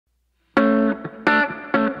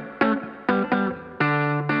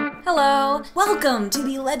Hello! Welcome to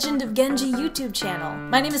the Legend of Genji YouTube channel.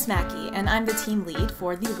 My name is Maki, and I'm the team lead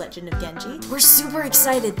for the Legend of Genji. We're super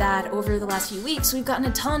excited that over the last few weeks we've gotten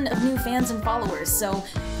a ton of new fans and followers, so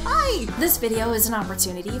hi! This video is an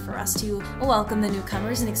opportunity for us to welcome the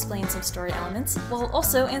newcomers and explain some story elements, while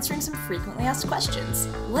also answering some frequently asked questions.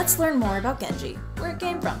 Let's learn more about Genji, where it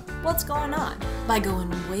came from, what's going on, by going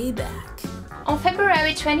way back. On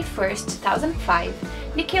February 21st, 2005,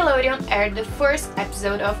 Nickelodeon aired the first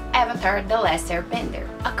episode of Avatar: The Last Airbender,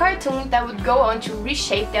 a cartoon that would go on to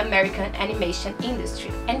reshape the American animation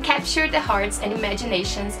industry and capture the hearts and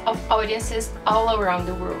imaginations of audiences all around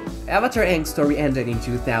the world. Avatar Aang's story ended in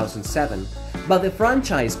 2007, but the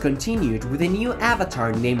franchise continued with a new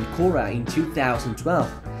Avatar named Korra in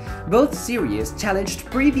 2012. Both series challenged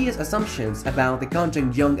previous assumptions about the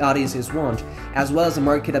content young audiences want, as well as the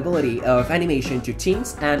marketability of animation to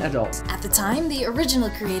teens and adults. At the time, the original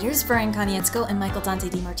creators, Brian Konietzko and Michael Dante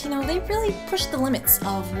DiMartino, they really pushed the limits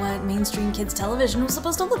of what mainstream kids television was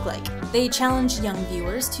supposed to look like. They challenged young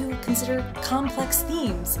viewers to consider complex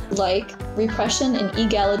themes like repression and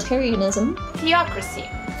egalitarianism, theocracy,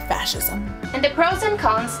 fascism, and the pros and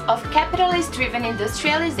cons of capitalist-driven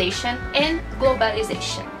industrialization and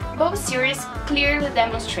globalization. Both series clearly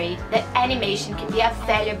demonstrate that animation can be a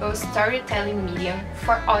valuable storytelling medium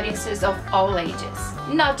for audiences of all ages,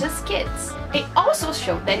 not just kids. They also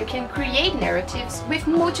show that you can create narratives with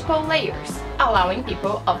multiple layers, allowing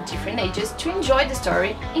people of different ages to enjoy the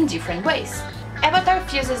story in different ways. Avatar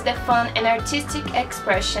fuses the fun and artistic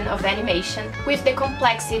expression of animation with the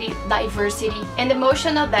complexity, diversity, and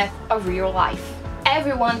emotional depth of real life.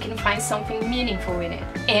 Everyone can find something meaningful in it,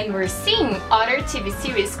 and we're seeing other TV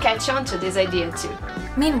series catch on to this idea too.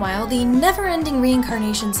 Meanwhile, the never-ending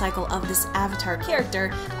reincarnation cycle of this Avatar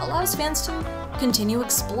character allows fans to continue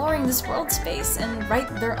exploring this world space and write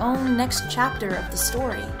their own next chapter of the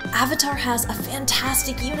story. Avatar has a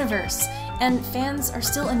fantastic universe, and fans are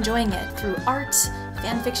still enjoying it through art,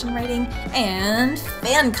 fanfiction writing, and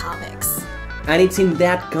fan comics. And it's in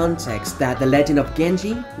that context that The Legend of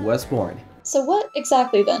Genji was born. So what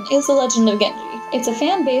exactly then is The Legend of Genji? It's a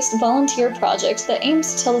fan-based volunteer project that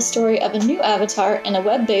aims to tell the story of a new avatar in a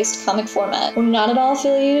web-based comic format. We're not at all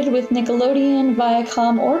affiliated with Nickelodeon,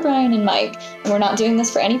 Viacom, or Brian and Mike, and we're not doing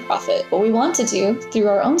this for any profit. What we want to do, through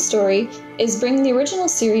our own story, is bring the original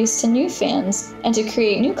series to new fans, and to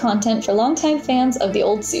create new content for longtime fans of the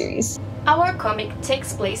old series. Our comic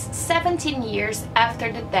takes place 17 years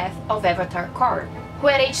after the death of Avatar Korra, who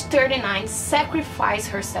at age 39 sacrificed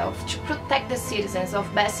herself to protect the citizens of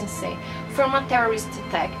Basinsei from a terrorist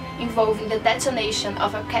attack involving the detonation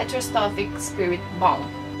of a catastrophic spirit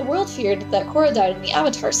bomb. The world feared that Korra died in the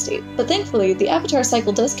Avatar state, but thankfully the Avatar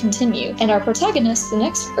cycle does continue, and our protagonist, the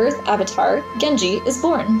next Earth Avatar, Genji, is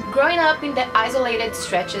born. Growing up in the isolated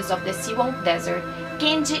stretches of the Siwon Desert,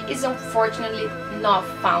 Genji is unfortunately not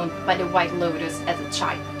found by the White Lotus as a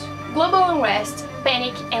child. Global unrest,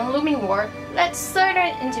 panic, and looming war led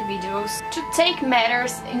certain individuals to take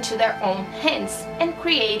matters into their own hands and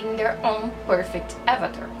creating their own perfect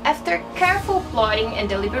avatar. After careful plotting and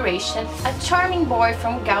deliberation, a charming boy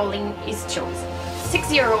from Gaoling is chosen.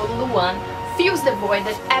 6-year-old Luan fills the void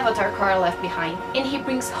that Avatar Korra left behind, and he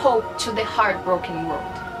brings hope to the heartbroken world.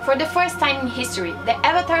 For the first time in history, the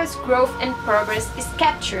Avatar's growth and progress is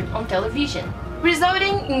captured on television,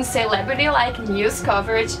 resulting in celebrity-like news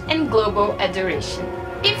coverage and global adoration.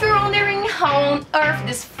 If you're wondering how on earth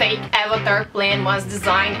this fake Avatar plan was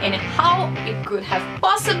designed and how it could have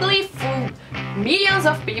possibly fooled millions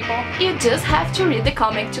of people, you just have to read the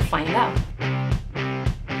comic to find out.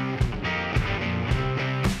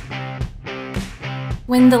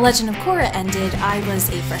 When The Legend of Korra ended, I was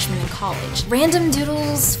a freshman in college. Random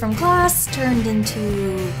doodles from class turned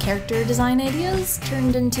into character design ideas,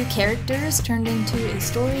 turned into characters, turned into a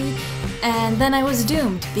story, and then I was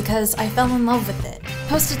doomed because I fell in love with it.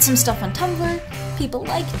 Posted some stuff on Tumblr, people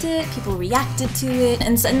liked it, people reacted to it,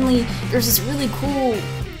 and suddenly there's this really cool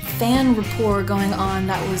fan rapport going on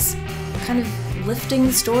that was kind of lifting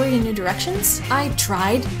the story in new directions. I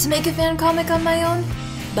tried to make a fan comic on my own,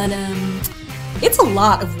 but it's a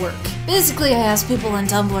lot of work. Basically, I asked people on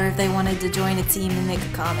Tumblr if they wanted to join a team and make a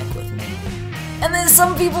comic with me. And then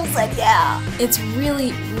some people said yeah. It's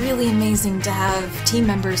really, really amazing to have team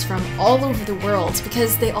members from all over the world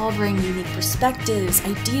because they all bring unique perspectives,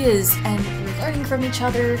 ideas, and we're learning from each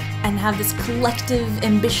other and have this collective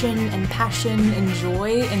ambition and passion and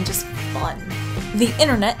joy and just fun. The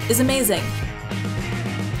internet is amazing.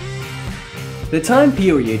 The time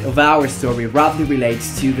period of our story roughly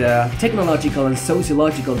relates to the technological and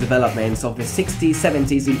sociological developments of the 60s,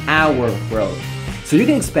 70s in our world. so you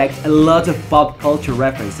can expect a lot of pop culture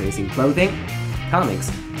references in clothing, comics,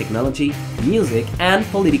 technology, music, and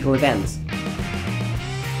political events.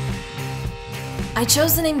 I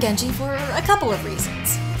chose the name Genji for a couple of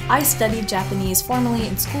reasons. I studied Japanese formally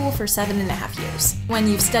in school for 7.5 years. When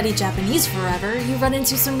you've studied Japanese forever, you run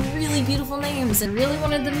into some really beautiful names and really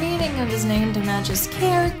wanted the meaning of his name to match his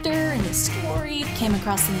character and his story. Came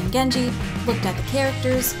across the name Genji, looked at the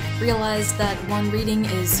characters, realized that one reading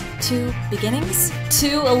is 2 beginnings,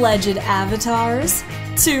 2 alleged avatars,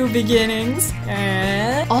 2 beginnings.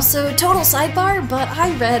 Also, total sidebar, but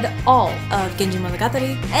I read all of Genji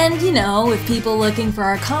Monogatari, and you know, if people looking for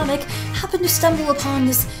our comic happen to stumble upon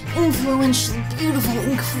this influential, beautiful,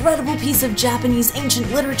 incredible piece of Japanese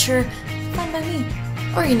ancient literature, fine by me.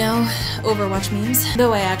 Or you know, Overwatch memes.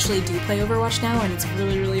 Though I actually do play Overwatch now and it's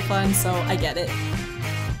really fun, so I get it.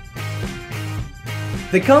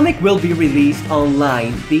 The comic will be released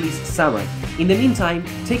online this summer. In the meantime,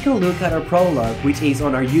 take a look at our prologue, which is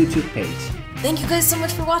on our YouTube page. Thank you guys so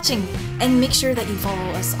much for watching, and make sure that you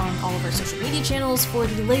follow us on all of our social media channels for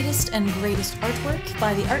the latest and greatest artwork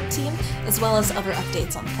by the art team, as well as other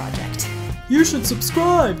updates on the project. You should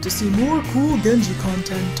subscribe to see more cool Genji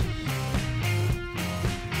content.